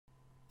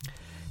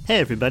Hey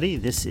everybody,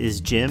 this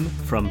is Jim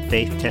from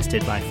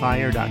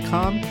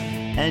FaithTestedByFire.com,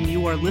 and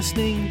you are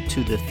listening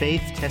to the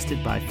Faith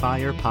Tested by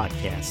Fire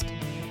podcast.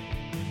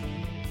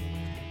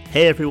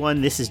 Hey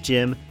everyone, this is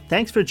Jim.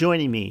 Thanks for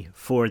joining me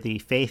for the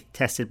Faith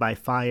Tested by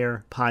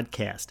Fire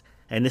podcast.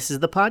 And this is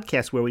the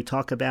podcast where we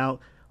talk about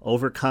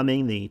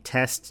overcoming the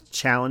tests,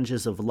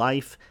 challenges of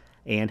life,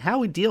 and how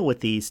we deal with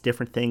these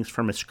different things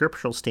from a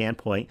scriptural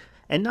standpoint,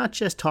 and not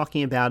just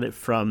talking about it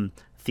from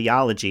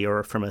theology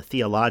or from a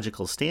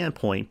theological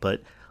standpoint,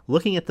 but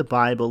looking at the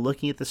Bible,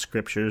 looking at the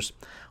scriptures,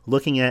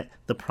 looking at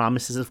the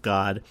promises of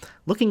God,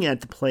 looking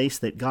at the place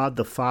that God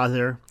the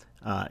Father,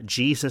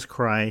 Jesus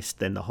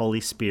Christ, and the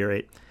Holy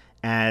Spirit,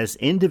 as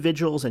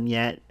individuals and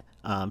yet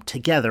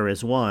together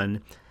as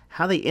one,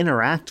 how they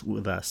interact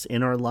with us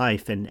in our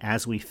life and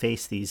as we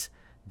face these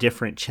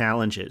different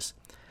challenges.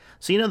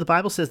 So, the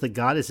Bible says that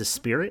God is a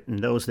spirit, and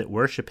those that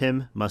worship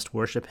him must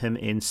worship him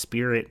in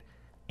spirit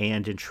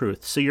and in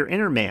truth. So your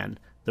inner man,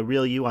 the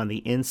real you on the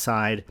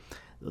inside,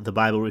 the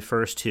Bible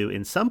refers to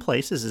in some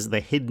places as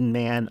the hidden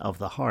man of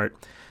the heart.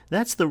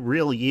 That's the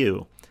real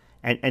you.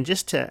 And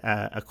just to,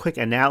 a quick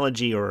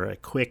analogy or a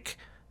quick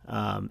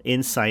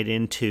insight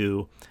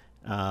into,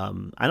 I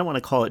don't want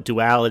to call it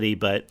duality,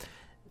 but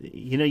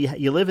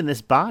you live in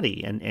this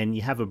body and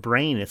you have a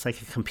brain. It's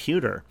like a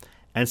computer.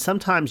 And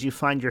sometimes you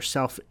find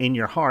yourself in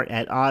your heart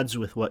at odds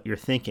with what you're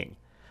thinking.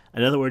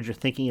 In other words, you're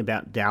thinking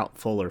about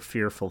doubtful or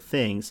fearful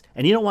things,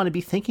 and you don't want to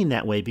be thinking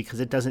that way because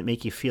it doesn't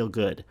make you feel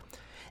good.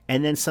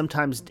 And then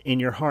sometimes in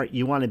your heart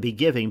you want to be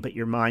giving, but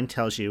your mind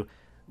tells you,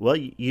 well,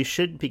 you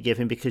should be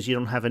giving because you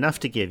don't have enough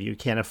to give. You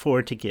can't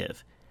afford to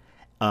give.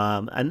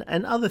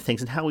 And other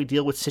things, and how we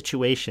deal with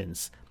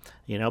situations.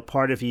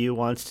 Part of you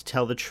wants to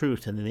tell the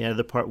truth, and then the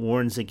other part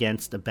warns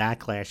against a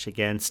backlash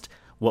against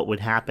what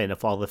would happen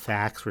if all the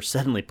facts were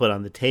suddenly put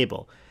on the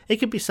table. It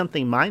could be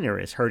something minor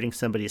as hurting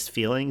somebody's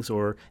feelings,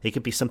 or it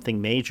could be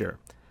something major.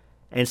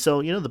 And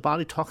so, the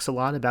body talks a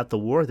lot about the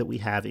war that we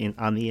have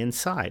on the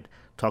inside.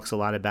 Talks a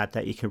lot about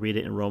that. You can read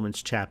it in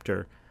Romans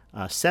chapter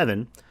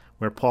 7,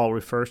 where Paul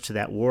refers to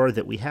that war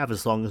that we have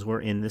as long as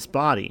we're in this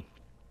body.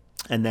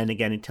 And then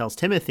again, he tells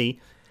Timothy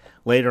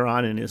later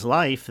on in his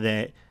life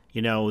that,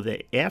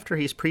 that after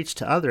he's preached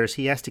to others,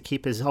 he has to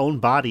keep his own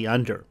body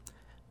under.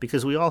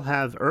 Because we all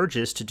have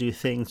urges to do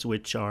things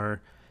which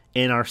are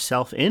in our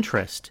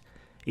self-interest,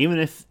 even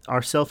if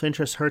our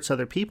self-interest hurts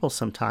other people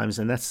sometimes,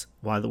 and that's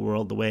why the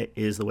world the way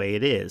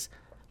it is.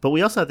 But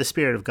we also have the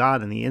Spirit of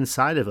God on the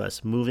inside of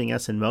us, moving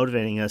us and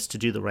motivating us to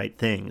do the right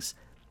things.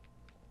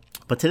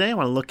 But today I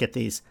want to look at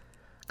these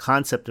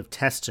concept of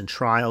tests and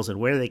trials and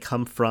where they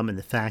come from, and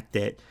the fact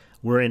that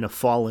we're in a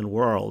fallen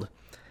world,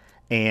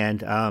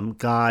 and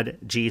God,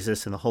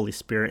 Jesus, and the Holy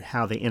Spirit,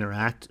 how they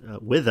interact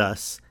with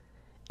us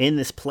in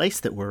this place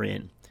that we're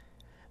in.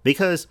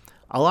 Because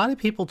a lot of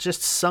people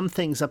just sum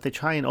things up. They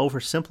try and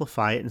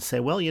oversimplify it and say,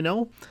 well,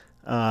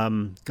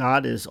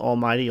 God is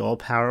almighty,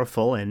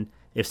 all-powerful, and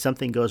if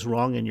something goes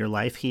wrong in your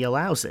life, he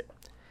allows it.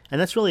 And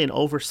that's really an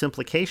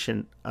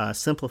oversimplification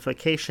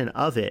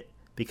of it,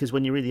 because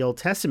when you read the Old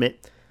Testament,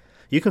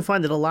 you can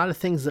find that a lot of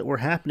things that were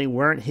happening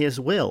weren't his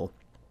will.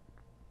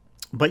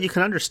 But you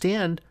can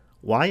understand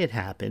why it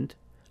happened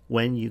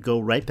when you go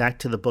right back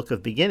to the book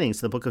of beginnings,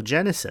 the book of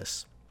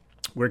Genesis,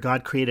 where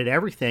God created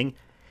everything.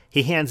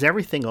 He hands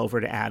everything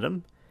over to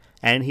Adam,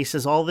 and he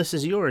says, all this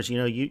is yours.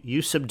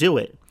 You subdue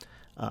it.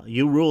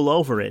 You rule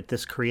over it,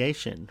 this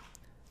creation.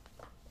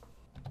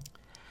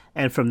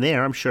 And from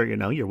there, I'm sure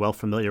you're well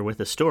familiar with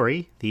the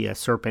story. The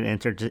serpent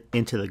entered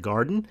into the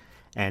garden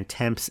and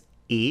tempts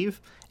Eve.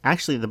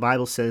 Actually, the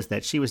Bible says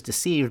that she was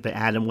deceived, but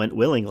Adam went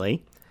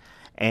willingly.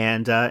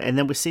 And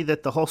then we see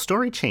that the whole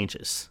story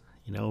changes,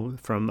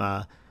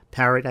 from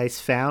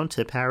paradise found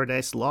to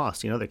paradise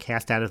lost. They're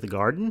cast out of the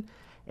garden,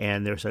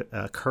 and there's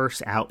a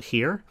curse out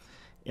here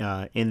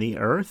in the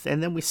earth.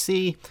 And then we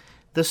see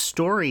the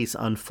stories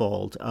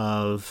unfold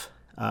of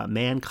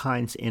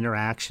mankind's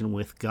interaction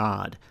with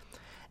God.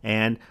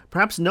 And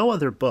perhaps no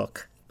other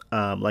book,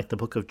 like the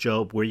book of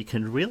Job, where you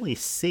can really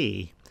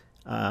see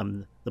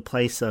the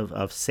place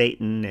of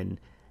Satan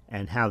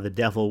and how the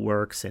devil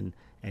works and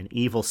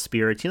evil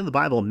spirits. The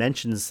Bible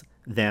mentions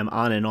them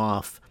on and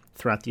off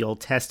throughout the Old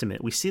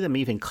Testament. We see them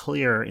even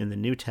clearer in the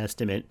New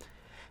Testament,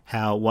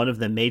 how one of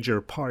the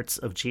major parts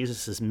of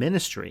Jesus'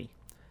 ministry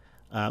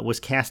was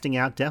casting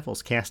out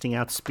devils, casting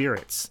out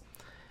spirits.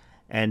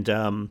 And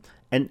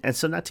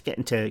so not to get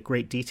into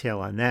great detail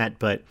on that,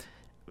 but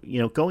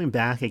going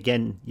back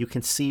again, you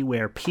can see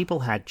where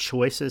people had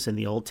choices in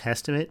the Old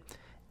Testament,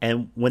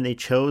 and when they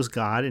chose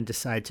God and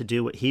decided to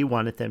do what he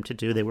wanted them to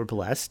do, they were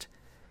blessed.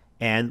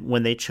 And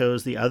when they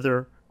chose the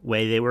other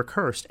way, they were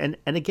cursed. And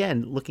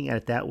again, looking at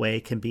it that way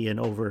can be an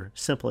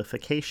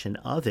oversimplification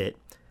of it,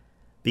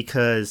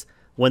 because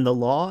when the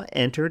law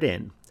entered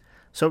in,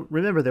 so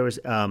remember there was,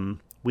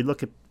 we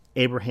look at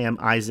Abraham,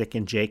 Isaac,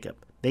 and Jacob.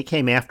 They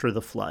came after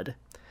the flood.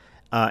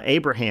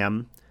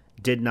 Abraham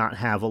did not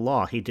have a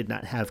law. He did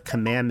not have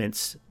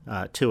commandments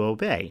to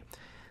obey.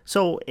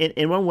 So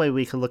in one way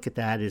we can look at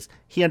that is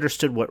he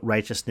understood what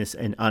righteousness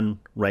and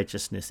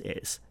unrighteousness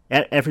is.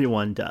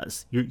 Everyone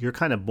does. You're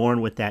kind of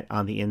born with that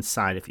on the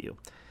inside of you.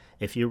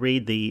 If you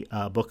read the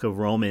book of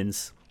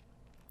Romans,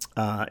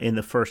 in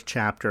the first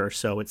chapter or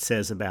so, it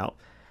says about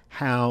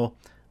how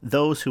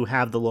those who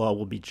have the law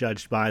will be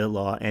judged by the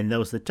law, and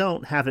those that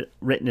don't have it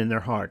written in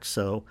their hearts.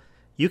 So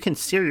you can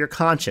sear your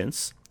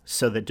conscience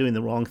so that doing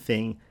the wrong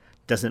thing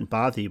doesn't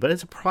bother you, but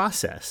it's a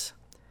process.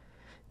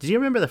 Do you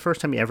remember the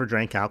first time you ever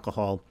drank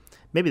alcohol?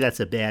 Maybe that's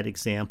a bad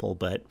example,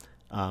 but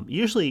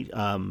usually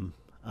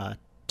a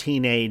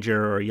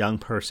teenager or a young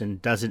person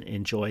doesn't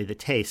enjoy the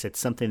taste. It's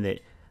something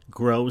that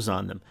grows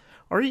on them.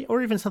 Or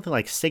even something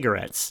like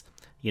cigarettes.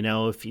 You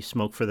know, if you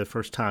smoke for the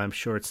first time, I'm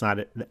sure it's not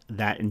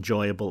that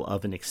enjoyable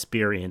of an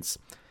experience.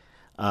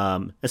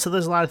 And so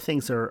there's a lot of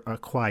things that are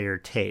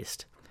acquired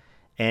taste.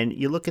 And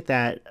you look at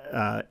that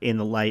in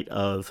the light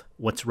of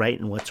what's right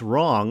and what's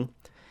wrong.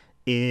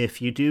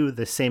 If you do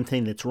the same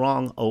thing that's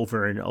wrong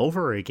over and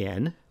over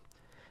again,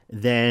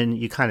 then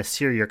you kind of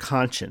sear your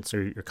conscience,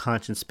 or your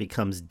conscience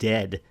becomes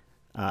dead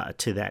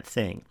to that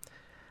thing.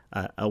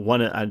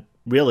 One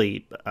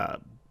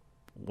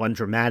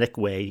dramatic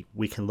way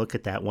we can look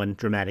at that, one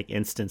dramatic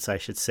instance, I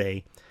should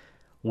say,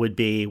 would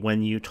be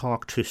when you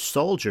talk to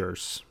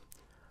soldiers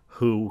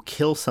who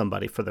kill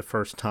somebody for the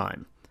first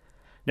time.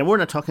 Now, we're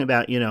not talking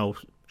about,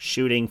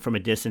 shooting from a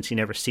distance, you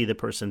never see the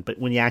person, but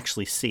when you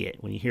actually see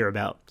it, when you hear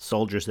about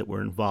soldiers that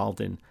were involved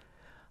in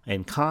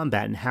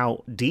combat and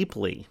how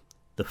deeply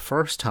the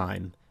first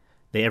time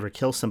they ever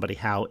kill somebody,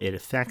 how it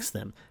affects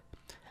them.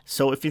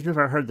 So if you've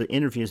never heard the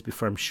interviews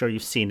before, I'm sure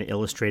you've seen it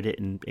illustrated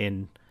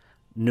in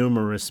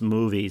numerous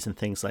movies and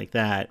things like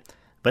that,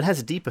 but it has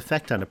a deep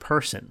effect on a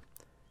person.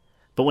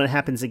 But when it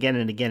happens again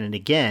and again and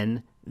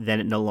again, then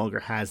it no longer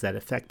has that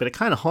effect, but it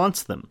kind of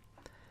haunts them.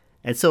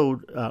 And so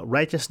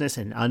righteousness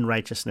and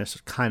unrighteousness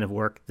kind of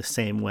work the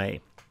same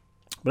way.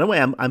 But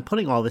anyway, I'm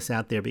putting all this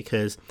out there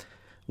because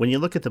when you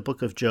look at the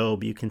book of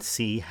Job, you can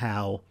see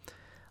how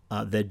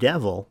the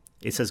devil,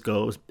 it says,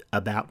 goes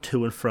about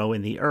to and fro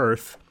in the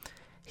earth.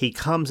 He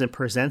comes and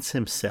presents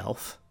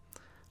himself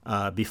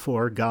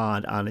before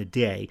God on a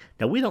day.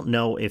 Now, we don't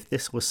know if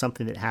this was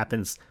something that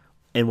happens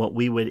in what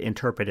we would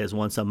interpret as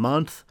once a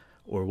month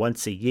or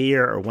once a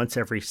year or once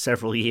every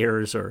several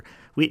years, or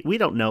we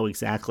don't know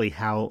exactly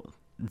how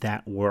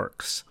that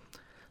works.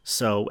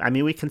 So, I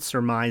mean, we can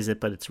surmise it,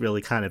 but it's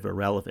really kind of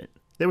irrelevant.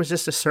 There was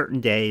just a certain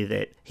day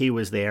that he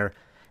was there,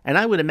 and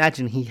I would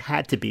imagine he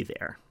had to be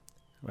there,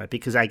 right?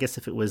 Because I guess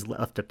if it was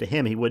left up to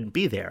him, he wouldn't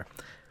be there.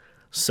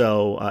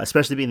 So,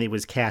 especially being that he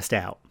was cast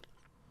out.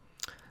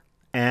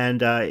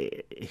 And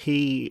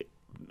he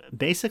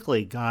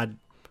basically, God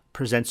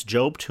presents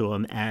Job to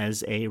him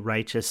as a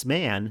righteous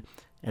man,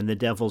 and the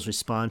devil's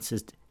response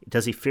is,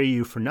 does he fear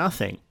you for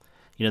nothing?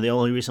 The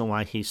only reason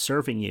why he's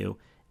serving you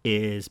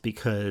is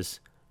because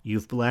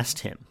you've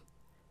blessed him.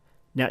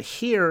 Now,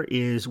 here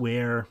is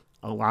where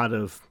a lot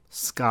of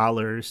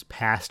scholars,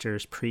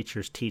 pastors,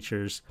 preachers,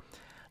 teachers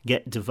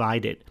get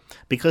divided,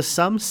 because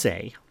some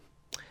say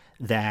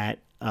that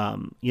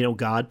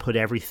God put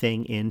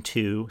everything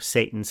into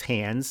Satan's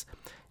hands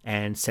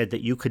and said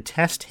that you could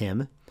test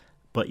him,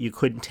 but you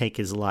couldn't take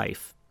his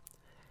life.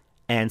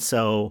 And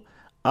so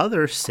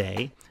others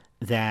say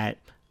that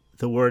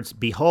the words,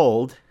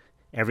 behold,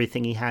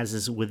 everything he has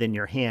is within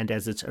your hand,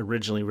 as it's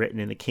originally written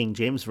in the King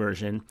James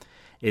Version,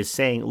 is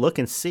saying, look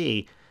and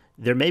see,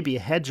 there may be a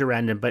hedge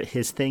around him, but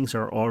his things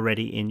are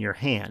already in your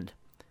hand.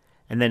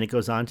 And then it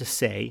goes on to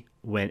say,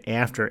 when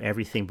after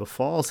everything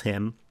befalls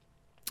him,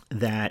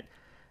 that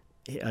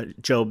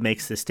Job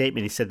makes this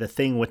statement. He said, the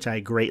thing which I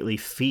greatly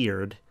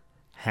feared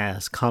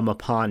has come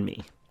upon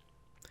me.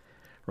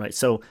 Right.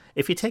 So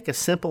if you take a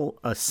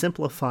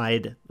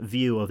simplified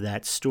view of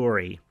that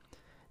story,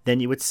 then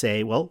you would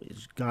say, well,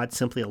 God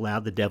simply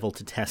allowed the devil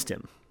to test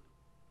him.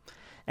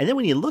 And then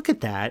when you look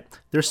at that,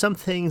 there's some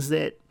things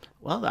that,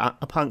 well,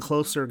 upon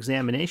closer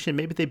examination,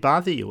 maybe they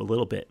bother you a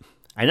little bit.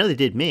 I know they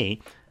did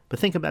me, but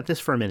think about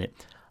this for a minute.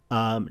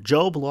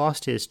 Job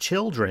lost his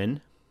children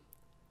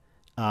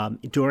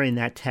during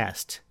that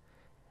test,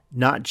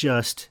 not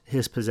just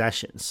his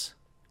possessions.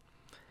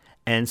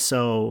 And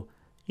so,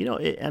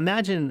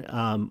 imagine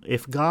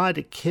if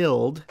God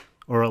killed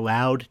or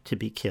allowed to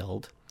be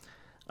killed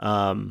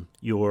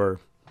your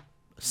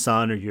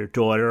son or your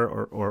daughter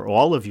or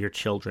all of your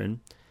children,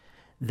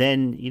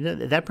 then,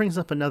 that brings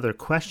up another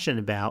question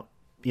about,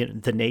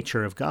 the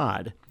nature of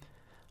God.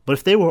 But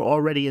if they were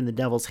already in the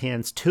devil's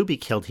hands to be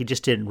killed, he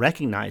just didn't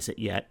recognize it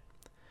yet.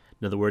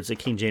 In other words, the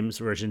King James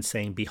Version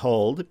saying,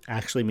 behold,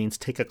 actually means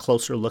take a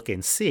closer look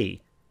and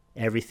see.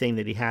 Everything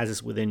that he has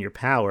is within your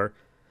power,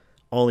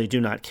 only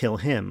do not kill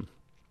him.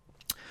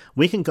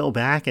 We can go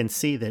back and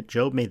see that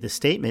Job made the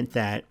statement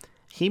that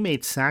he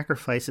made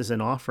sacrifices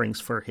and offerings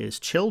for his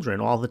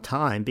children all the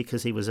time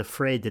because he was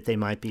afraid that they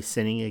might be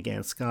sinning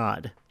against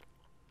God.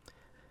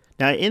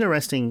 Now, an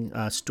interesting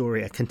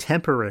story, a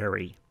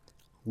contemporary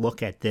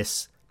look at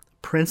this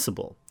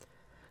principle.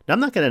 Now, I'm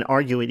not going to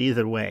argue it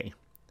either way.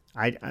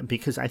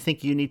 Because I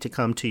think you need to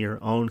come to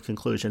your own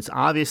conclusions.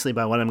 Obviously,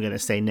 by what I'm going to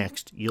say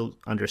next, you'll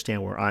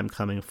understand where I'm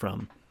coming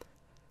from.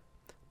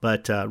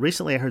 But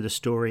recently I heard the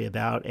story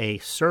about a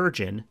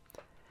surgeon,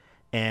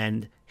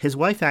 and his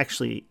wife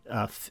actually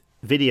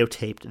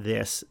videotaped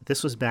this.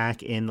 This was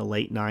back in the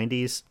late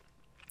 90s,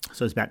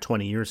 so it was about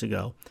 20 years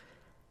ago.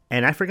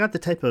 And I forgot the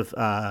type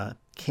of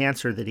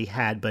cancer that he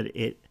had, but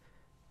it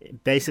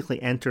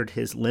basically entered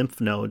his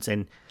lymph nodes.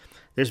 And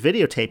there's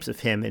videotapes of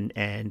him,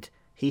 and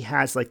he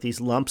has like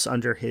these lumps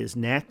under his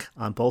neck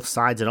on both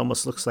sides. It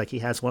almost looks like he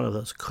has one of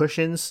those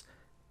cushions,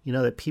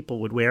 that people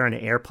would wear on an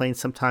airplane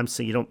sometimes,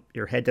 so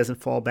your head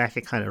doesn't fall back.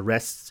 It kind of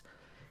rests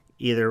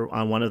either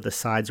on one of the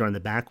sides or on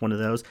the back, one of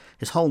those.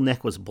 His whole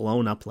neck was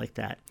blown up like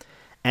that.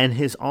 And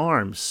his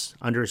arms,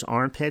 under his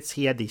armpits,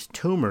 he had these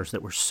tumors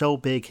that were so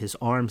big his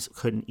arms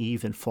couldn't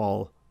even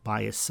fall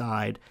by his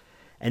side.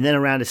 And then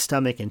around his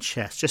stomach and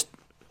chest, just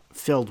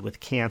filled with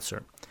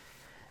cancer.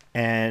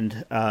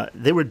 And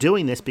they were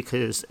doing this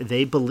because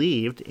they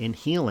believed in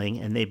healing,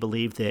 and they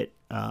believed that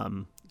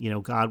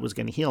God was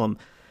going to heal him.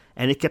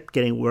 And it kept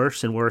getting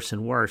worse and worse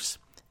and worse.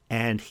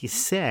 And he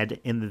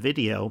said in the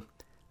video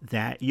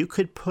that you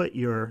could put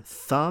your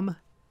thumb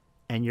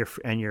and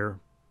your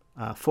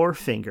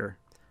forefinger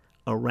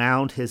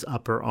around his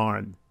upper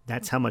arm.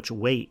 That's how much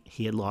weight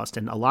he had lost.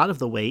 And a lot of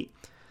the weight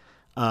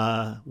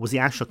was the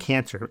actual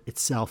cancer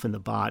itself in the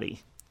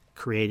body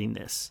creating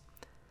this.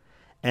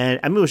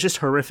 And I mean, it was just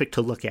horrific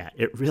to look at.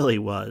 It really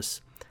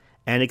was.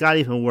 And it got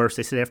even worse.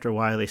 They said after a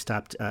while they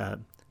stopped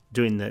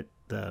doing the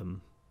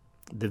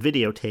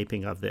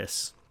videotaping of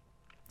this.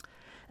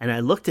 And I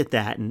looked at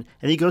that, and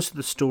he goes through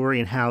the story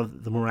and how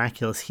the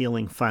miraculous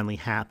healing finally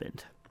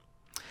happened.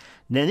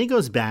 And then he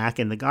goes back,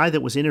 and the guy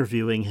that was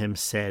interviewing him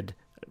said,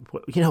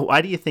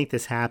 why do you think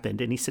this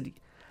happened? And he said,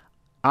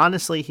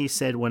 honestly, he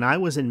said, when I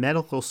was in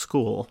medical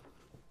school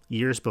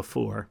years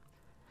before,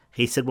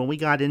 he said, when we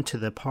got into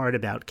the part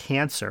about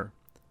cancer,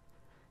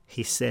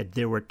 he said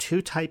there were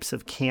two types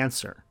of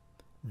cancer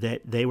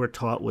that they were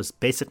taught was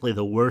basically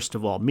the worst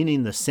of all,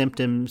 meaning the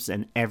symptoms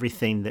and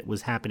everything that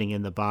was happening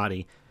in the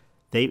body.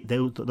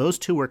 Those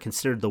two were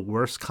considered the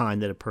worst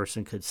kind that a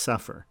person could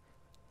suffer.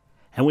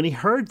 And when he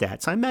heard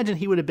that, so I imagine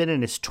he would have been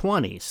in his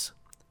 20s,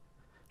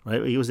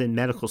 right? He was in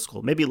medical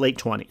school, maybe late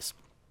 20s,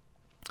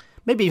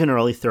 maybe even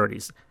early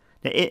 30s.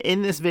 Now,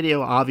 in this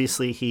video,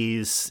 obviously,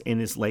 he's in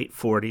his late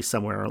 40s,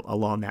 somewhere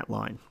along that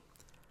line.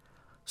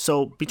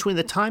 So between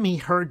the time he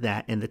heard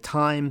that and the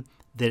time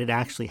that it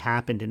actually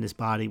happened in his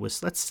body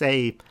was, let's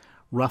say,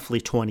 roughly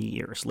 20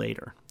 years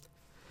later.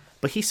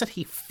 But he said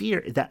he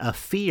feared that a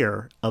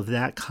fear of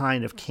that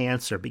kind of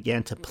cancer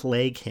began to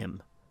plague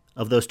him,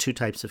 of those two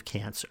types of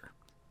cancer.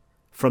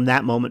 From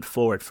that moment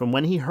forward, from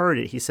when he heard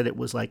it, he said it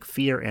was like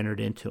fear entered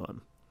into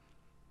him.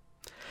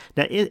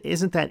 Now,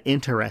 isn't that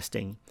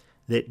interesting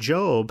that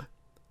Job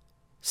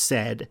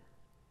said,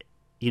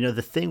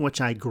 the thing which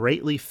I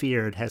greatly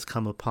feared has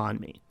come upon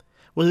me.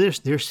 Well,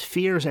 there's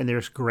fears and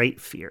there's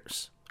great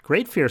fears.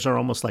 Great fears are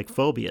almost like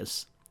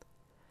phobias.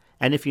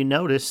 And if you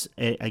notice,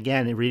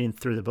 again, in reading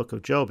through the book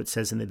of Job, it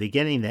says in the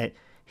beginning that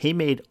he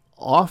made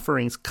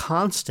offerings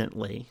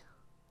constantly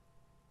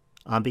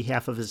on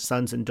behalf of his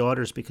sons and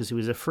daughters because he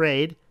was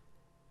afraid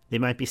they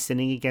might be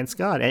sinning against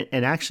God.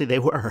 And actually they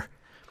were.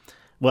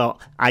 Well,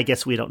 I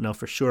guess we don't know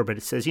for sure, but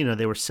it says,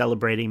 they were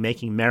celebrating,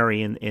 making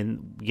merry,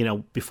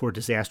 and before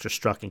disaster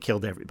struck and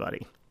killed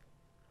everybody.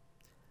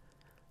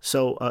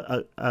 So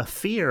a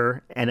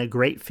fear and a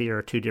great fear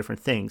are two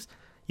different things.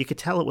 You could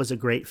tell it was a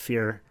great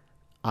fear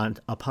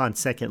upon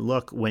second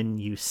look when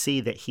you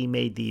see that he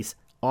made these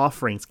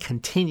offerings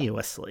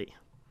continuously,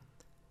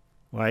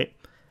 right?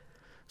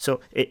 So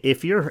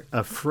if you're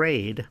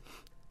afraid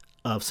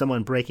of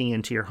someone breaking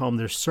into your home,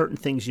 there's certain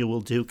things you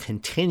will do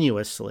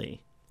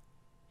continuously.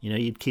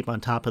 You'd keep on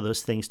top of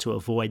those things to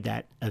avoid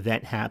that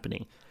event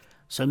happening.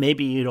 So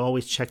maybe you'd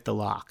always check the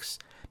locks.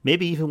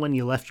 Maybe even when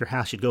you left your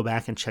house, you'd go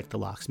back and check the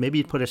locks. Maybe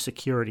you'd put a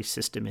security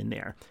system in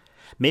there.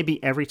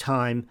 Maybe every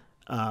time,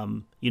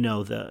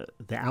 the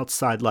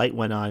outside light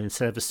went on,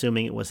 instead of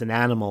assuming it was an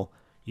animal,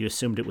 you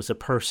assumed it was a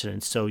person,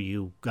 and so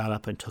you got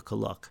up and took a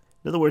look.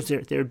 In other words,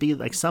 there'd be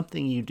like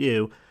something you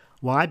do.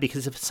 Why?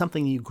 Because if it's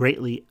something you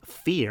greatly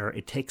fear,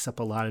 it takes up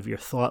a lot of your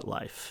thought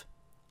life.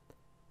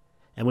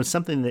 And when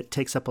something that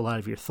takes up a lot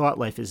of your thought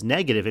life is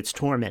negative, it's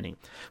tormenting.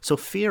 So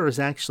fear is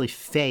actually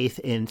faith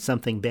in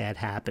something bad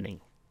happening,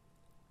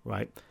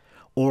 right?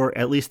 Or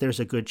at least there's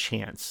a good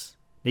chance.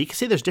 Now, you can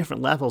see there's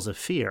different levels of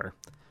fear.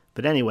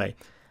 But anyway,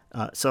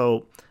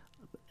 so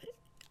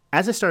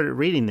as I started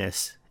reading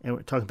this, and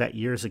we're talking about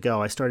years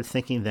ago, I started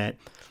thinking that,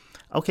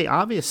 okay,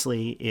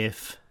 obviously,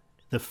 if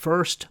the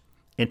first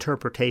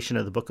interpretation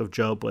of the book of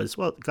Job was,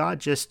 well, God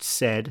just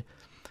said,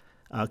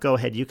 go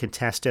ahead, you can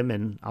test him,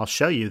 and I'll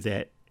show you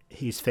that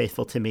he's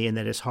faithful to me and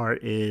that his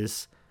heart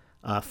is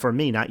for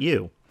me, not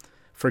you,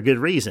 for good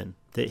reason,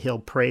 that he'll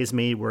praise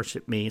me,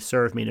 worship me,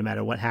 serve me no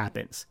matter what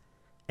happens.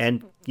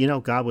 And,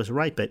 God was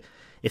right. But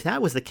if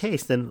that was the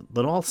case, then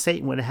all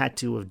Satan would have had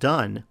to have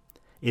done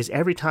is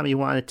every time he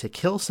wanted to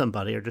kill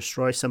somebody or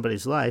destroy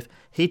somebody's life,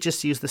 he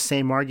just used the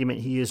same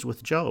argument he used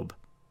with Job.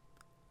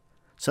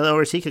 So in other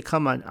words, he could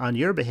come on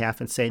your behalf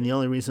and say, the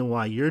only reason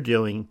why you're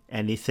doing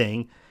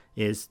anything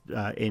is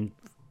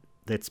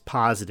that's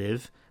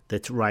positive,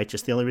 that's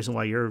righteous. The only reason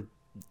why you're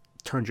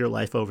turned your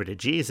life over to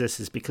Jesus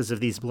is because of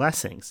these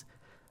blessings.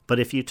 But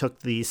if you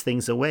took these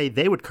things away,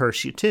 they would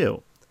curse you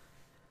too.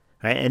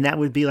 Right? And that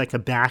would be like a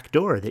back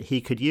door that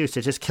he could use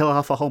to just kill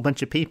off a whole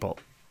bunch of people.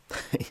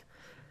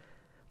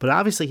 But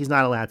obviously he's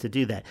not allowed to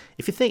do that.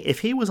 If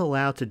he was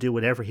allowed to do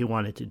whatever he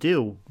wanted to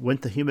do,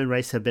 wouldn't the human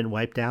race have been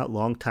wiped out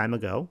long time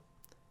ago?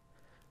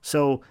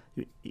 So,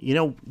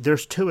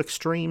 there's two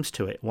extremes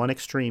to it. One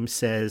extreme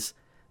says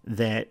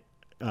that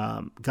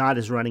God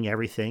is running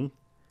everything.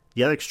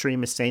 The other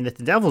extreme is saying that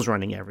the devil's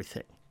running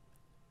everything.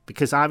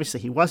 Because obviously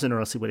he wasn't, or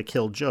else he would have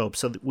killed Job.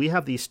 So we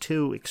have these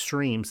two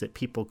extremes that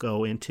people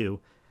go into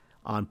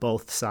on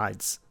both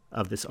sides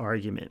of this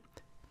argument.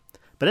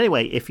 But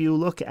anyway, if you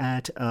look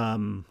at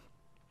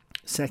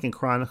 2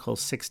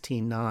 Chronicles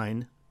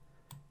 16:9,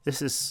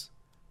 this is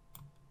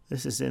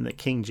in the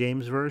King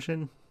James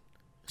Version.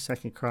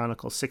 2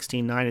 Chronicles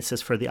 16:9, it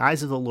says, "For the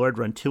eyes of the Lord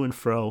run to and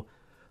fro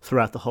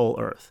throughout the whole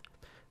earth."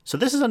 So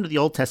this is under the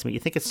Old Testament.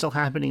 You think it's still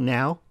happening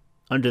now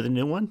under the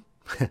new one?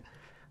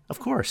 Of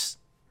course,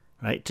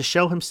 right? To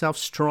show himself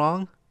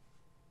strong,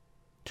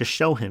 to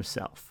show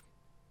himself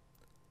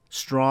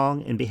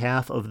strong in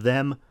behalf of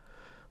them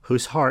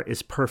whose heart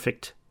is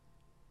perfect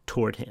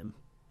toward him.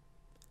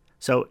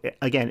 So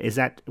again,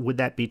 would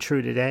that be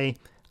true today?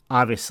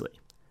 Obviously.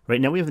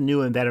 Right now we have a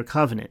new and better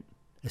covenant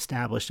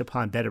established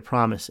upon better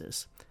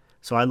promises.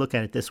 So I look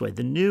at it this way.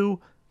 The new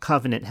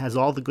covenant has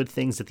all the good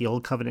things that the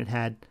old covenant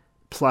had,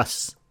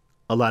 plus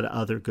a lot of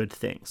other good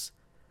things.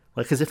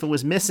 Because if it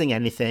was missing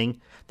anything,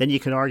 then you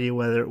can argue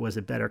whether it was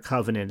a better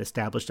covenant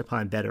established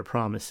upon better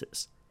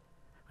promises.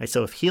 Right?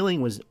 So if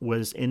healing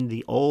was in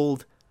the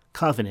old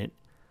covenant,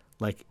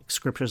 like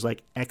scriptures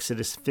like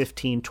Exodus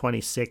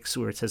 15:26,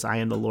 where it says, "I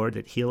am the Lord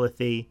that healeth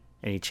thee,"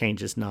 and he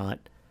changes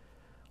not.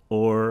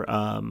 Or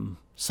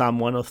Psalm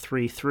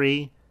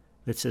 103:3,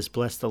 that says,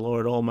 "Bless the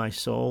Lord, O my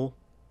soul,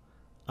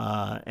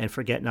 and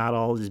forget not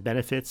all his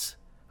benefits,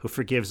 who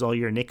forgives all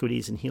your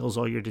iniquities and heals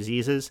all your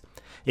diseases."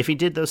 If he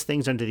did those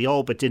things under the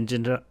old but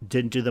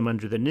didn't do them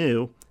under the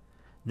new,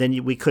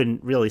 then we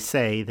couldn't really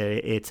say that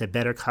it's a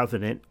better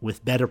covenant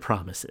with better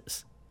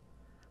promises.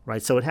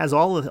 Right? So it has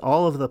all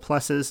of the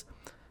pluses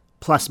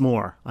plus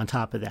more on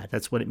top of that.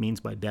 That's what it means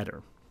by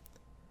better.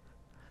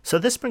 So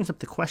this brings up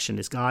the question,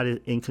 is God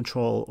in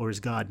control or is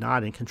God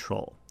not in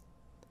control?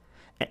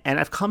 And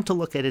I've come to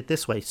look at it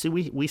this way. See,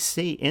 we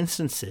see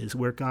instances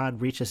where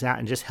God reaches out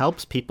and just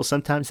helps people.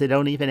 Sometimes they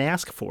don't even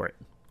ask for it.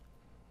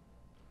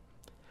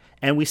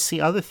 And we see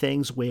other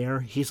things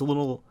where he's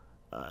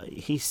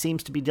he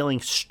seems to be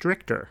dealing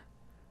stricter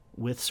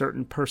with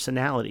certain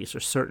personalities or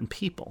certain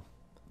people.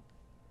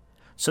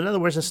 So in other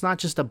words, it's not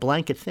just a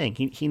blanket thing.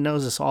 He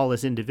knows us all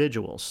as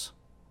individuals.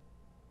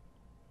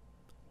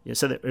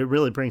 So that it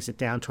really brings it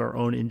down to our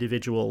own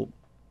individual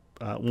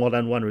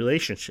one-on-one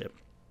relationship.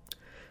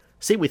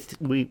 See,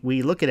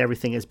 we look at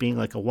everything as being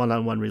like a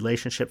one-on-one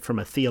relationship from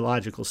a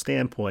theological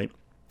standpoint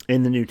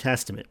in the New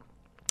Testament.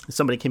 If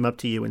somebody came up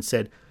to you and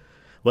said,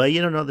 "Well,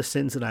 you don't know the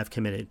sins that I've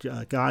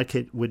committed.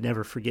 God would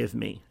never forgive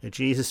me.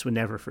 Jesus would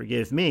never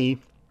forgive me."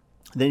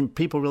 Then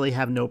people really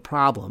have no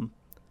problem,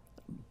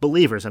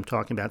 believers I'm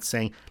talking about,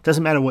 saying,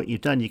 "Doesn't matter what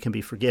you've done, you can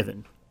be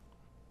forgiven."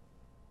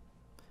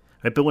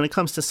 Right? But when it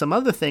comes to some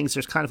other things,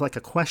 there's kind of like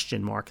a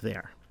question mark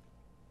there.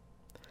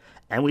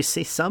 And we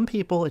see some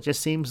people, it just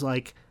seems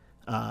like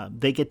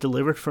they get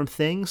delivered from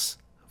things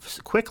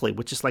quickly,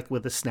 which is like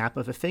with a snap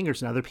of a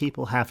fingers, and other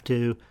people have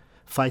to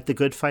fight the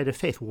good fight of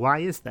faith. Why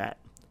is that?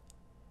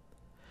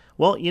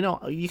 Well, you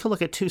can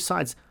look at two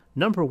sides.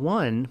 Number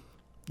one,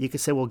 you could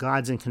say, well,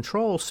 God's in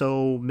control,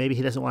 so maybe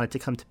he doesn't want it to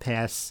come to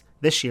pass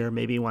this year.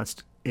 Maybe he wants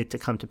it to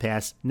come to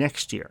pass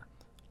next year.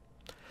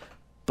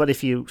 But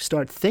if you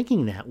start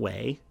thinking that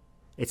way,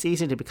 it's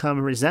easy to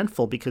become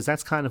resentful, because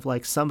that's kind of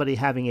like somebody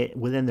having it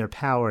within their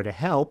power to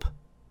help,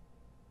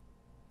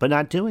 but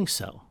not doing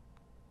so.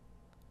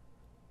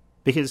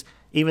 Because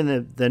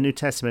even the New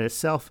Testament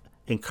itself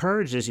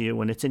encourages you,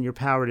 when it's in your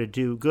power to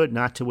do good,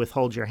 not to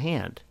withhold your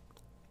hand.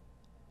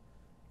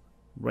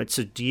 Right?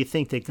 So do you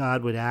think that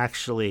God would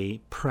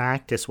actually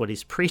practice what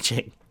he's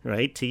preaching,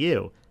 right, to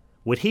you?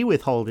 Would he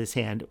withhold his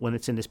hand when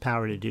it's in his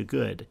power to do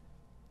good?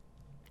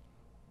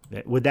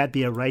 Would that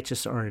be a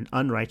righteous or an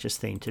unrighteous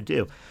thing to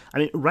do? I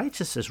mean,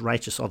 righteous is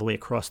righteous all the way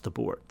across the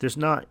board. There's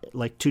not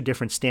like two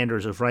different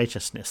standards of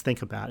righteousness.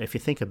 Think about it, if you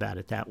think about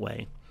it that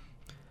way.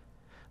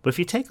 But if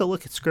you take a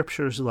look at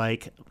scriptures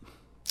like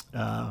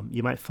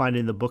you might find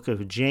in the book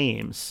of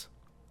James.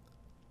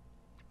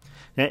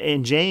 Now,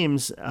 in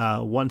James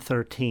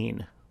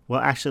 1:13,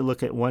 well, actually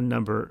look at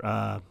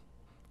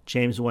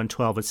James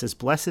 1:12. It says,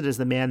 "Blessed is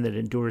the man that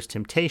endures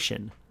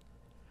temptation,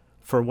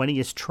 for when he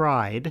is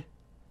tried,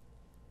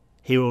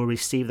 he will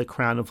receive the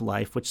crown of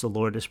life which the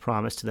Lord has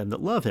promised to them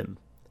that love him.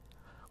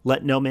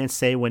 Let no man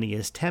say when he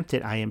is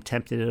tempted, I am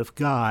tempted of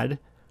God.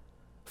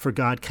 For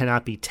God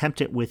cannot be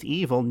tempted with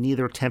evil,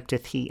 neither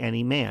tempteth he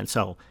any man.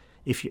 So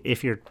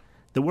if you're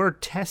the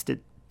word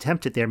tempted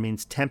there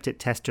means tempted,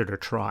 tested, or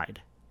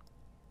tried.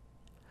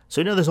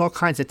 So there's all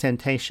kinds of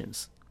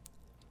temptations,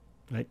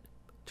 right?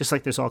 Just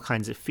like there's all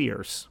kinds of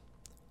fears.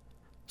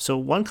 So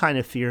one kind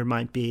of fear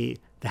might be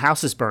the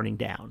house is burning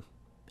down,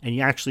 and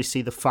you actually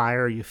see the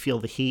fire, you feel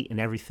the heat and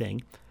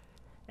everything,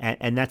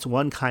 and that's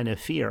one kind of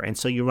fear, and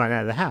so you run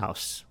out of the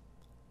house.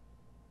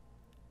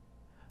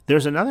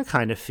 There's another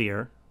kind of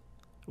fear,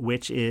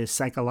 which is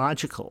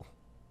psychological,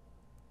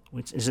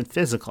 which isn't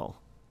physical.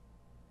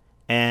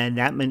 And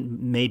that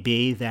may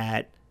be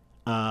that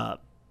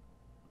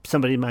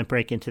somebody might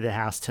break into the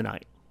house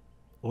tonight,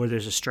 or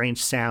there's a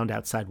strange sound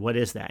outside. What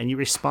is that? And you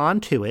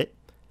respond to it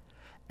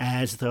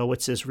as though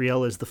it's as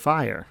real as the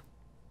fire.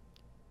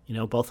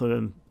 Both of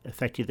them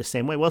affect you the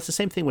same way. Well, it's the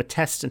same thing with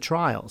tests and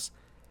trials.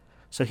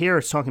 So here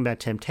it's talking about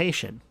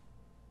temptation.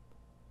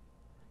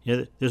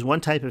 There's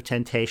one type of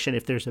temptation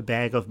if there's a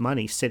bag of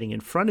money sitting in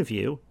front of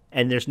you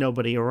and there's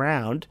nobody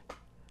around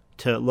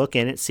to look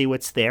in it, see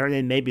what's there, and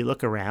then maybe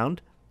look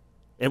around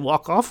and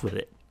walk off with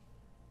it.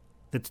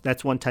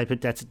 That's one type of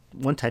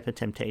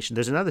temptation.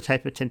 There's another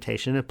type of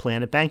temptation to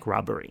plan a bank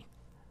robbery.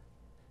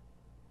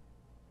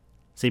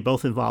 So they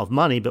both involve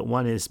money, but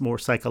one is more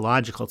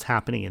psychological. It's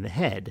happening in the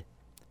head.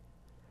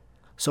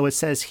 So it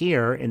says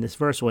here in this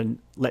verse,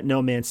 let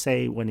no man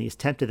say when he is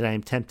tempted that I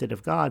am tempted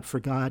of God, for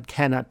God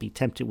cannot be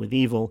tempted with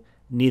evil,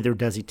 neither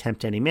does he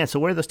tempt any man. So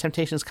where are those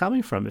temptations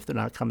coming from if they're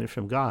not coming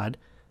from God?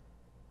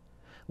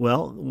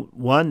 Well,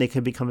 one, they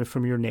could be coming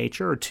from your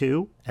nature, or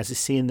two, as you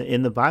see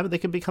in the Bible, they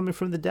could be coming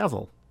from the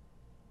devil.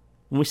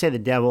 When we say the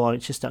devil,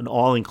 it's just an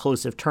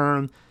all-inclusive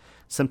term,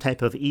 some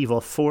type of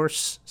evil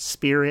force,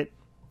 spirit,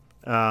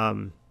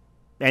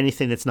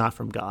 anything that's not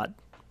from God,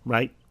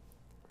 right?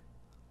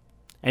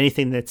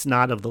 Anything that's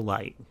not of the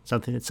light,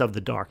 something that's of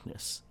the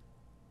darkness.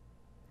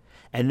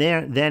 And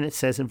then it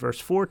says in verse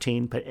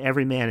 14, but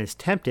every man is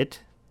tempted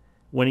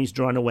when he's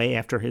drawn away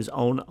after his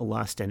own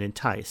lust and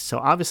enticed. So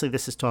obviously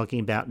this is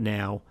talking about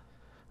now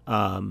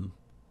the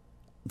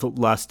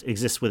lust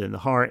exists within the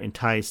heart,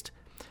 enticed.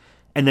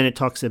 And then it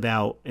talks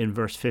about, in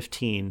verse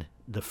 15,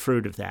 the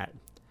fruit of that.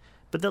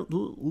 But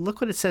look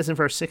what it says in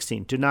verse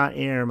 16. Do not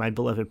err, my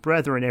beloved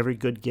brethren, every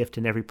good gift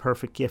and every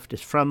perfect gift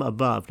is from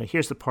above. Now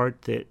here's the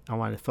part that I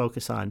want to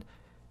focus on.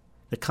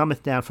 That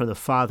cometh down from the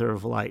Father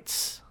of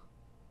lights,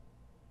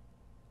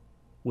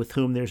 with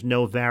whom there's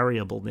no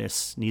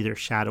variableness, neither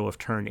shadow of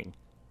turning.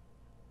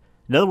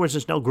 In other words,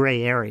 there's no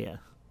gray area.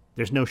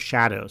 There's no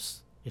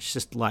shadows. It's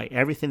just light.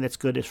 Everything that's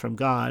good is from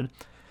God.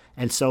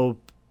 And so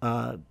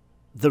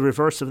the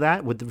reverse of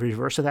that, would the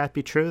reverse of that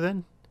be true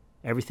then?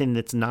 Everything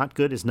that's not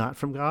good is not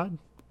from God?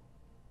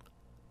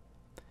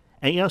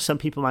 And, some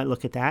people might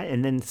look at that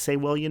and then say,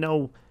 well,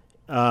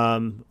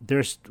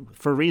 there's,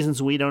 for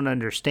reasons we don't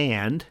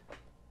understand,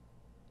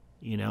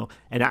 and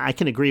I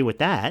can agree with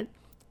that,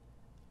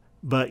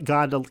 but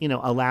God,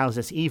 allows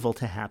this evil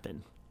to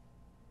happen.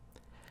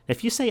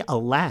 If you say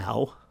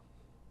allow,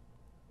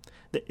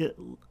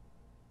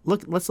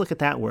 let's look at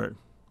that word.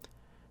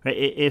 Right?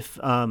 If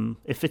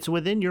it's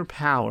within your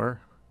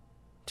power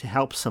to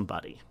help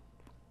somebody,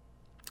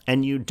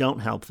 and you don't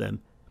help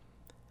them,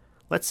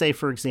 let's say,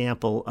 for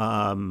example,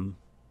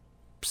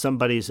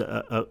 somebody's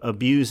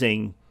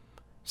abusing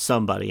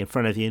somebody in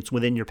front of you. It's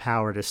within your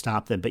power to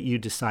stop them, but you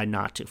decide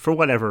not to, for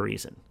whatever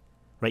reason,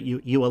 right?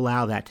 You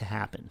allow that to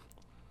happen,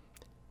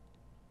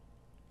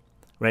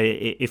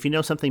 right? If you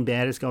know something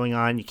bad is going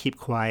on, you keep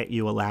quiet,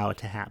 you allow it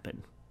to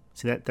happen.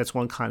 See, that's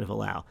one kind of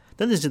allow.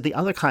 Then there's the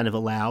other kind of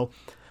allow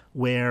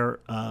where,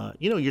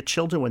 your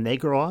children, when they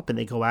grow up and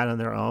they go out on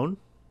their own,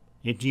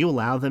 do you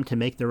allow them to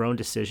make their own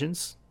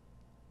decisions?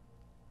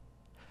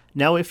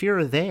 Now, if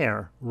you're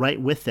there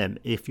right with them,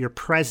 if your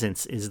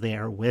presence is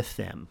there with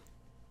them,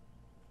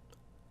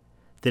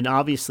 then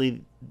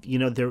obviously,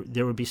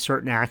 there would be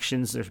certain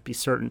actions, there would be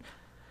certain...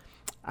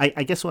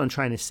 I guess what I'm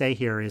trying to say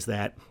here is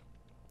that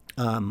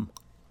when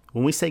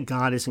we say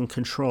God is in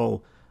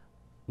control,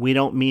 we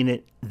don't mean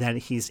it that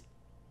he's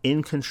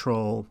in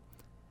control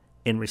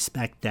in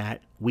respect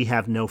that we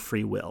have no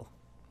free will.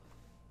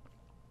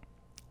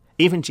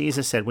 Even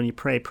Jesus said, when you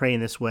pray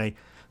in this way,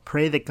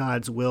 pray that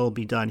God's will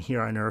be done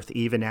here on earth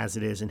even as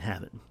it is in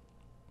heaven.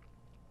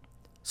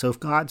 So if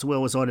God's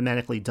will was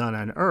automatically done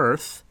on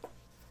earth,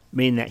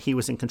 meaning that he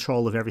was in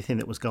control of everything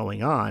that was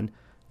going on,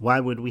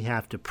 why would we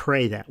have to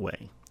pray that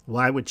way?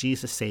 Why would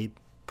Jesus say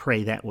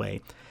pray that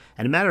way?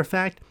 And a matter of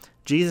fact,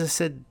 Jesus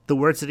said the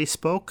words that he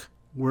spoke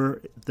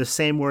were the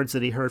same words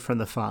that he heard from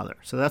the Father.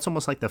 So that's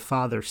almost like the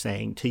Father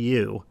saying to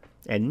you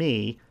and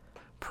me,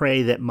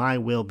 pray that my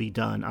will be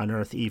done on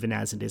earth even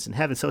as it is in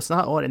heaven. So it's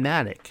not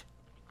automatic.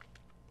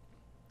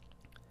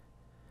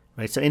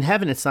 Right? So in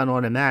heaven it's done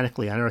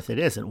automatically, on earth it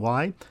isn't.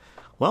 Why?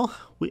 Well,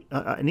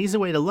 an easy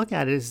way to look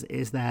at it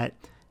is that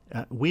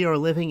we are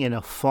living in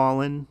a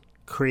fallen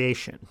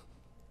creation.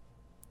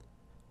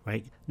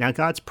 Right? Now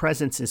God's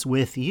presence is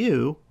with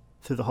you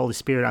through the Holy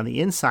Spirit on the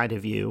inside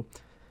of you,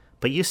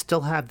 but you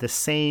still have the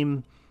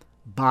same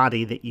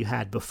body that you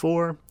had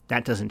before.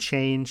 That doesn't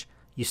change.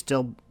 You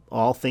still,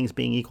 all things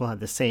being equal, have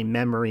the same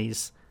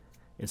memories.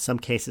 In some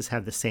cases,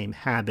 have the same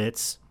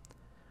habits,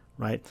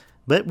 right?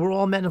 But we're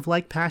all men of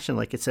like passion,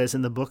 like it says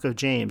in the book of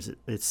James.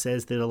 It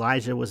says that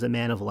Elijah was a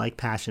man of like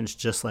passions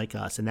just like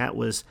us, and that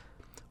was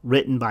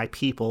written by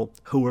people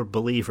who were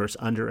believers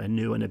under a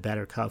new and a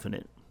better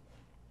covenant.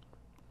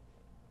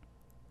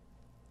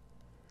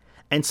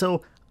 And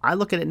so I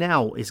look at it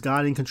now, is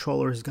God in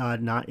control or is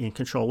God not in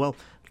control? Well,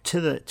 to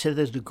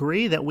the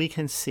degree that we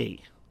can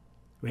see,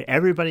 right,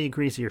 everybody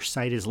agrees your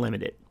sight is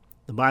limited.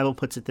 The Bible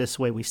puts it this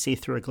way: we see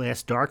through a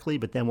glass darkly,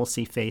 but then we'll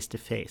see face to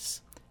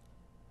face.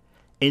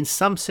 In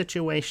some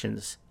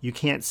situations, you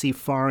can't see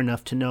far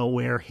enough to know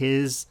where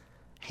his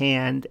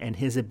hand and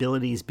his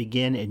abilities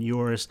begin and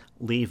yours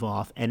leave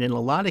off. And in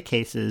a lot of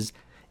cases,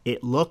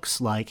 it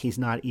looks like he's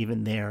not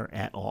even there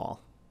at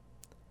all.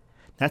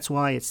 That's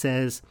why it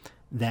says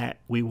that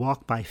we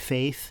walk by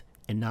faith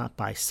and not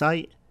by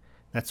sight.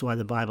 That's why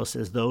the Bible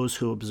says those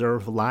who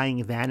observe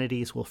lying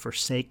vanities will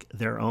forsake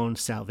their own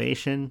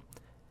salvation.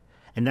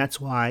 And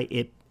that's why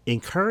it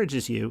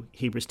encourages you,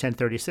 Hebrews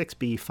 10:36,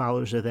 be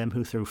followers of them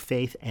who through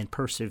faith and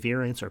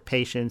perseverance or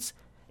patience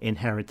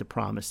inherit the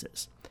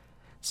promises.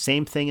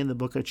 Same thing in the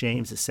book of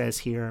James. It says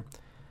here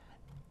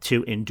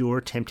to endure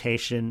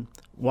temptation.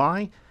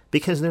 Why?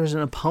 Because there's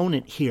an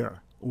opponent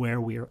here where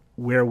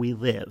we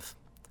live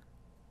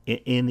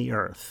in the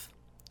earth,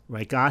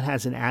 right? God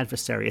has an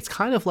adversary. It's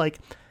kind of like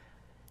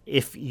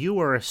if you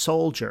were a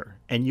soldier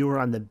and you were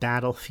on the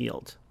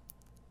battlefield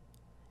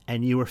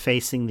and you were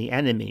facing the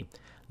enemy,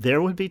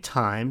 there would be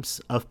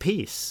times of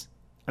peace.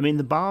 I mean,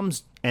 the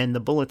bombs and the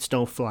bullets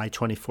don't fly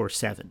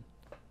 24/7,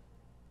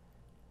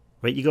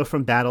 right? You go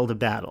from battle to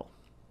battle.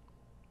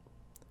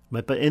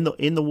 But in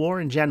the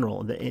war in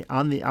general,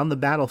 on the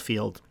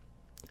battlefield,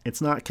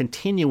 it's not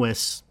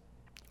continuous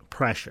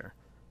pressure.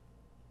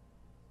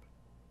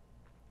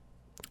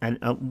 And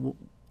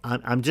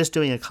I'm just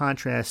doing a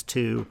contrast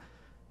to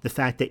the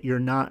fact that you're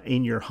not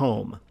in your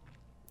home.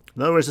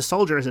 In other words, the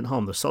soldier isn't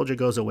home. The soldier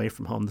goes away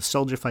from home. The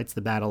soldier fights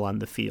the battle on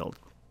the field.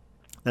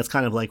 That's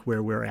kind of like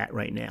where we're at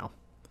right now.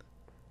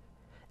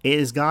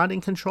 Is God in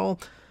control?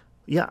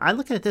 Yeah, I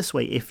look at it this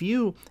way.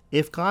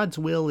 If God's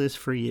will is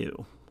for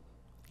you,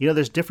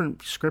 there's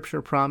different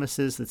scripture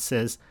promises that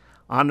says,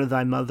 honor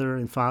thy mother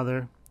and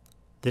father,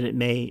 that it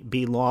may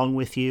be long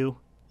with you,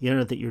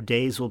 that your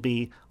days will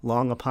be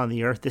long upon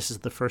the earth. This is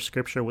the first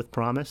scripture with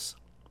promise.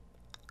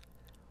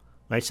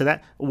 Right, so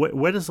that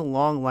where does a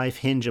long life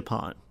hinge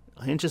upon?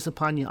 It hinges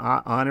upon you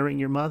honoring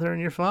your mother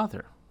and your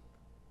father.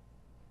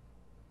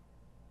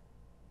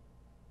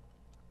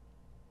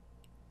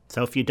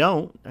 So if you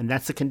don't, and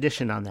that's a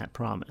condition on that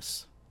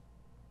promise.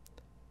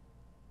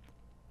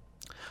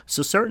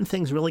 So certain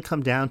things really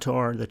come down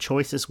to the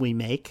choices we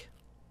make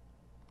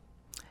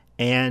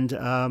and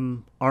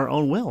our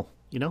own will,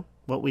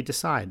 what we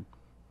decide.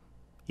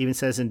 It even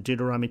says in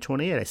Deuteronomy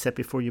 28, I set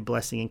before you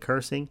blessing and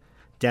cursing,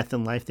 death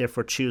and life,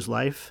 therefore choose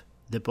life,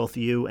 that both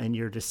you and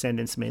your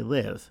descendants may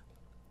live.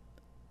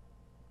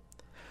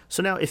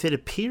 So now if it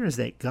appears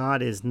that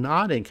God is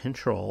not in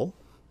control,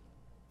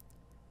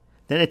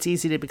 then it's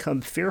easy to become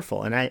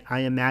fearful. And I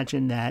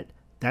imagine that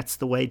that's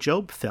the way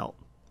Job felt.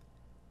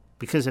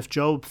 Because if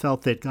Job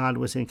felt that God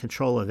was in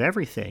control of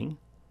everything,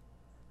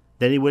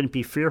 then he wouldn't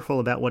be fearful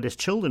about what his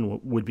children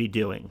would be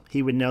doing.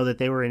 He would know that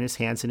they were in his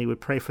hands and he would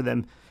pray for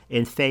them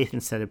in faith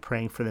instead of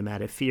praying for them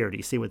out of fear. Do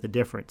you see what the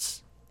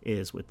difference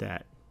is with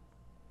that?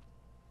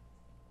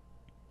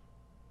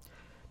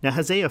 Now,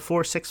 Hosea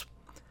 4:6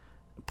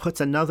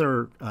 puts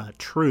another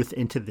truth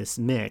into this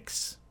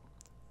mix,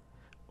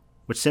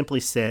 which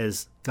simply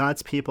says,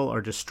 God's people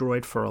are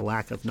destroyed for a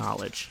lack of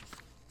knowledge.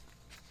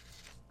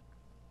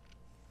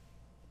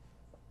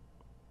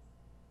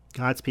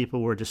 God's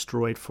people were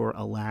destroyed for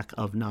a lack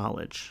of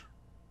knowledge.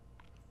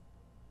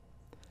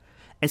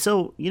 And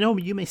so,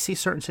 you may see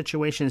certain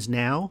situations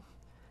now,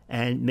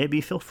 and maybe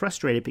you feel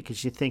frustrated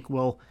because you think,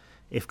 well,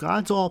 if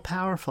God's all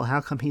powerful,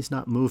 how come he's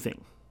not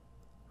moving?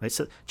 Right?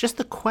 So just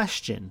the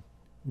question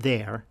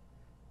there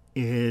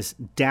is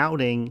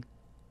doubting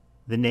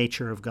the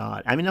nature of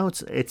God. I mean, no,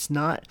 it's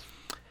not,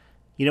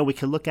 we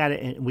could look at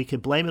it and we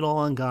could blame it all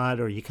on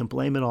God, or you can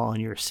blame it all on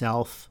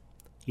yourself,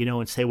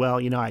 and say, well,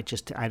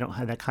 I don't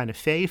have that kind of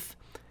faith.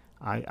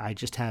 I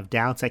just have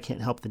doubts. I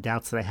can't help the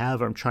doubts that I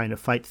have, or I'm trying to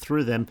fight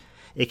through them.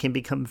 It can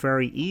become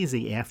very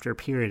easy after a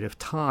period of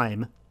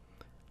time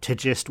to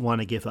just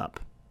want to give up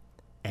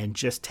and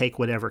just take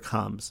whatever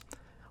comes.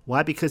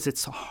 Why? Because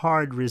it's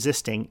hard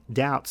resisting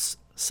doubts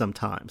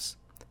sometimes.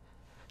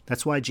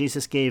 That's why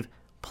Jesus gave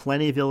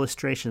plenty of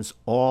illustrations,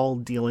 all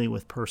dealing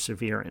with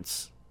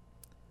perseverance.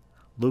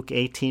 Luke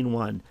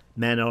 18:1,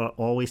 men are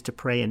always to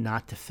pray and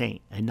not to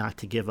faint and not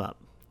to give up.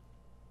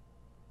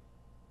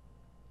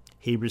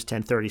 Hebrews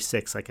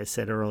 10:36, like I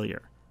said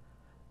earlier,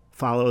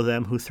 follow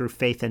them who through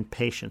faith and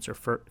patience, or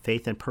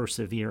faith and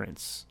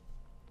perseverance,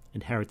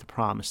 inherit the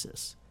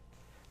promises.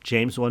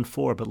 James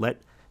 1:4, but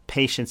let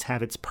patience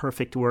have its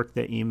perfect work,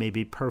 that you may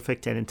be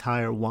perfect and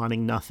entire,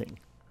 wanting nothing.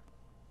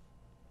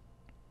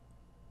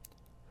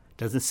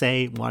 doesn't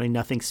say wanting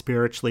nothing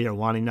spiritually or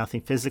wanting nothing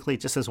physically.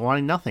 It just says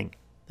wanting nothing.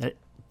 That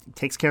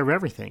takes care of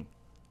everything.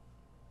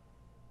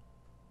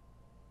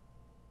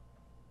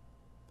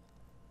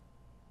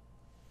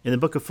 In the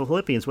book of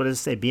Philippians, what does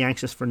it say? Be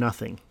anxious for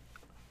nothing,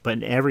 but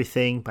in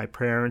everything, by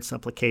prayer and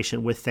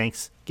supplication with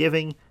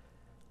thanksgiving,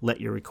 let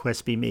your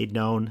requests be made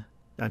known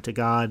unto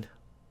God.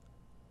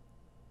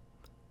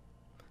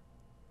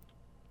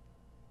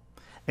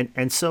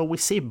 And so we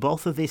see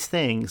both of these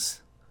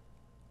things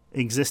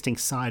existing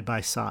side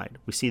by side.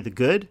 We see the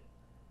good,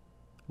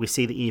 we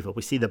see the evil.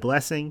 We see the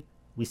blessing,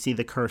 we see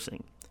the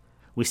cursing.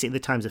 We see the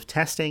times of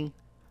testing,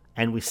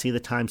 and we see the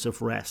times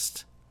of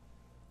rest.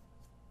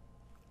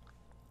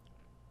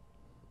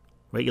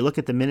 Right? You look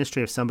at the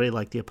ministry of somebody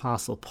like the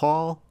Apostle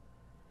Paul,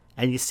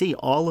 and you see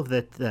all of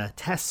the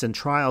tests and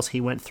trials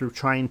he went through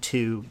trying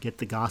to get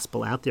the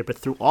gospel out there, but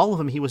through all of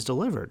them he was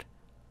delivered.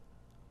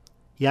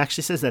 He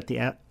actually says that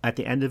at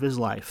the end of his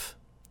life,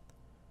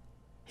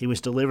 he was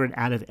delivered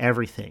out of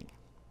everything.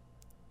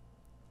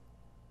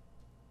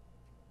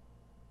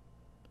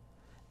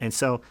 And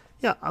so,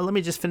 let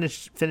me just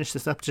finish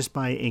this up just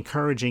by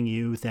encouraging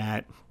you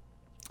that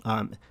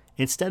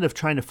instead of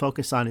trying to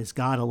focus on, is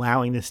God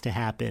allowing this to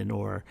happen,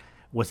 or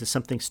was it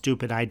something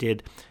stupid I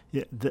did,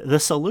 the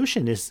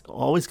solution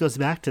always goes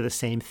back to the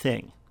same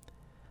thing.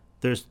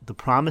 There's the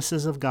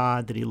promises of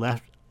God that he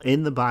left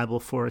in the Bible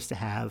for us to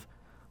have,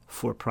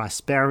 for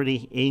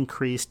prosperity,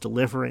 increase,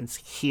 deliverance,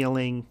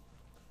 healing,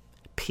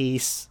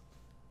 peace.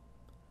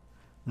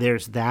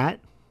 There's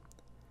that.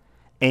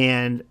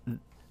 And,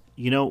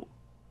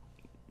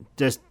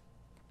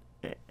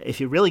 if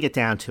you really get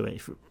down to it,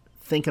 if you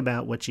think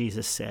about what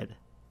Jesus said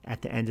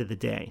at the end of the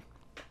day,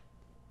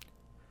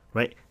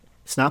 right?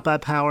 It's not by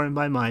power and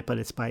by might, but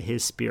it's by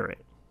his Spirit.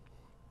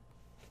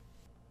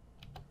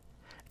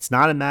 It's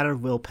not a matter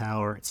of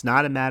willpower. It's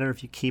not a matter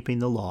of you keeping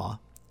the law.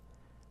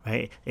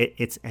 Right?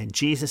 And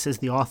Jesus is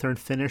the author and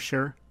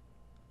finisher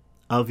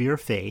of your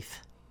faith.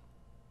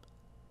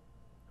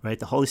 Right?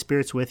 The Holy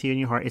Spirit's with you in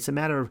your heart. It's a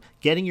matter of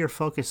getting your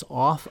focus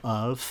off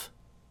of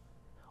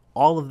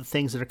all of the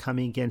things that are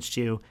coming against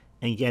you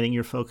and getting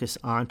your focus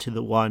onto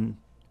the one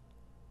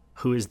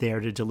who is there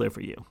to deliver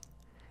you.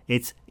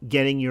 It's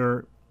getting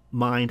your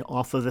mind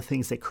off of the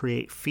things that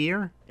create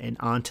fear and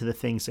onto the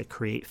things that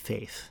create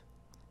faith.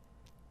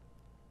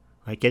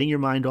 Right? Getting your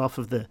mind off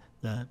of the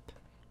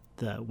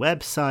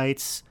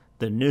websites,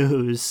 the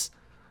news,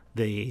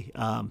 the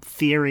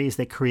theories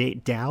that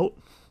create doubt,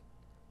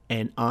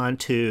 and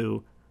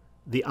onto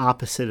the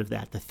opposite of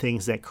that, the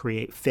things that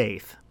create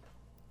faith,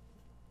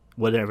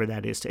 whatever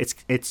that is.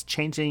 It's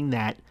changing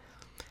that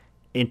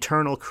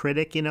internal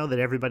critic, that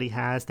everybody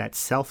has, that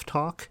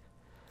self-talk,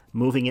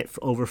 moving it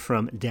over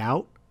from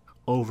doubt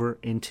over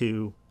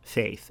into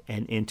faith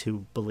and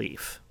into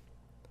belief.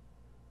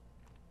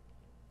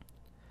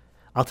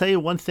 I'll tell you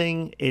one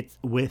thing,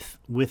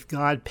 with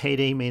God,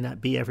 payday may not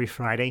be every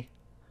Friday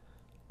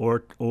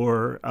or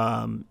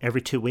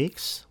every 2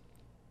 weeks,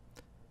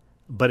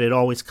 but it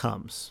always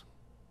comes.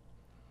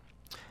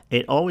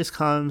 It always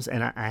comes,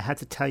 and I have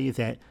to tell you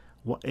that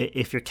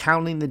if you're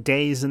counting the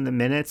days and the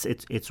minutes,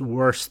 it's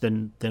worse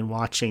than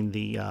watching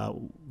the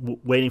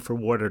waiting for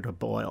water to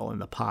boil in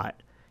the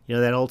pot. You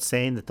know that old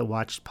saying that the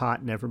watched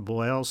pot never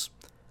boils?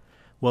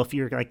 Well, if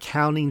you're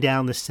counting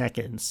down the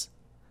seconds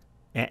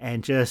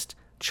and just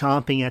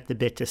chomping at the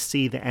bit to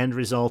see the end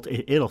result,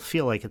 it'll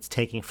feel like it's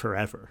taking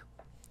forever.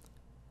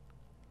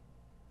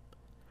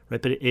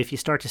 Right? But if you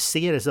start to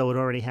see it as though it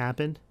already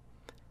happened,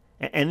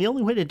 and the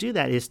only way to do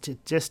that is to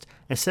just,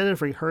 instead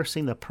of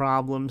rehearsing the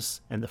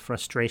problems and the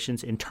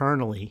frustrations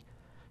internally,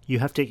 you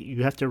have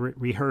to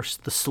rehearse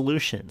the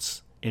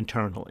solutions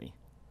internally.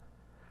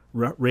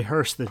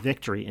 Rehearse the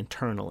victory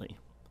internally.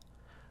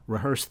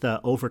 Rehearse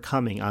the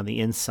overcoming on the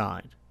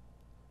inside.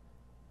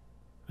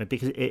 Right?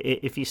 Because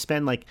if you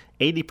spend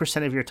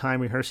 80% of your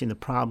time rehearsing the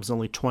problems,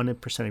 only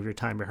 20% of your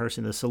time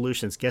rehearsing the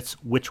solutions, guess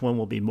which one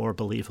will be more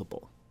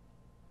believable.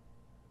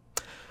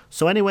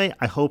 So anyway,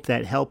 I hope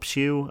that helps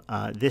you.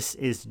 This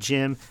is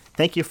Jim.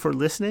 Thank you for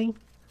listening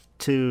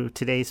to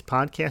today's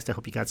podcast. I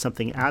hope you got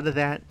something out of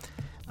that.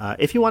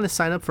 If you want to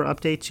sign up for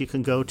updates, you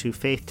can go to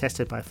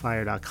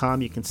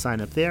faithtestedbyfire.com. You can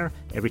sign up there.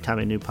 Every time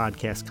a new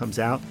podcast comes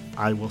out,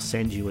 I will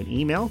send you an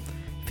email.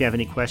 If you have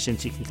any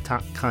questions, you can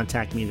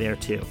contact me there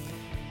too.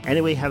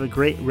 Anyway, have a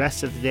great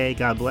rest of the day.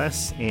 God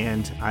bless,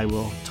 and I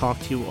will talk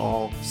to you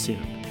all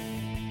soon.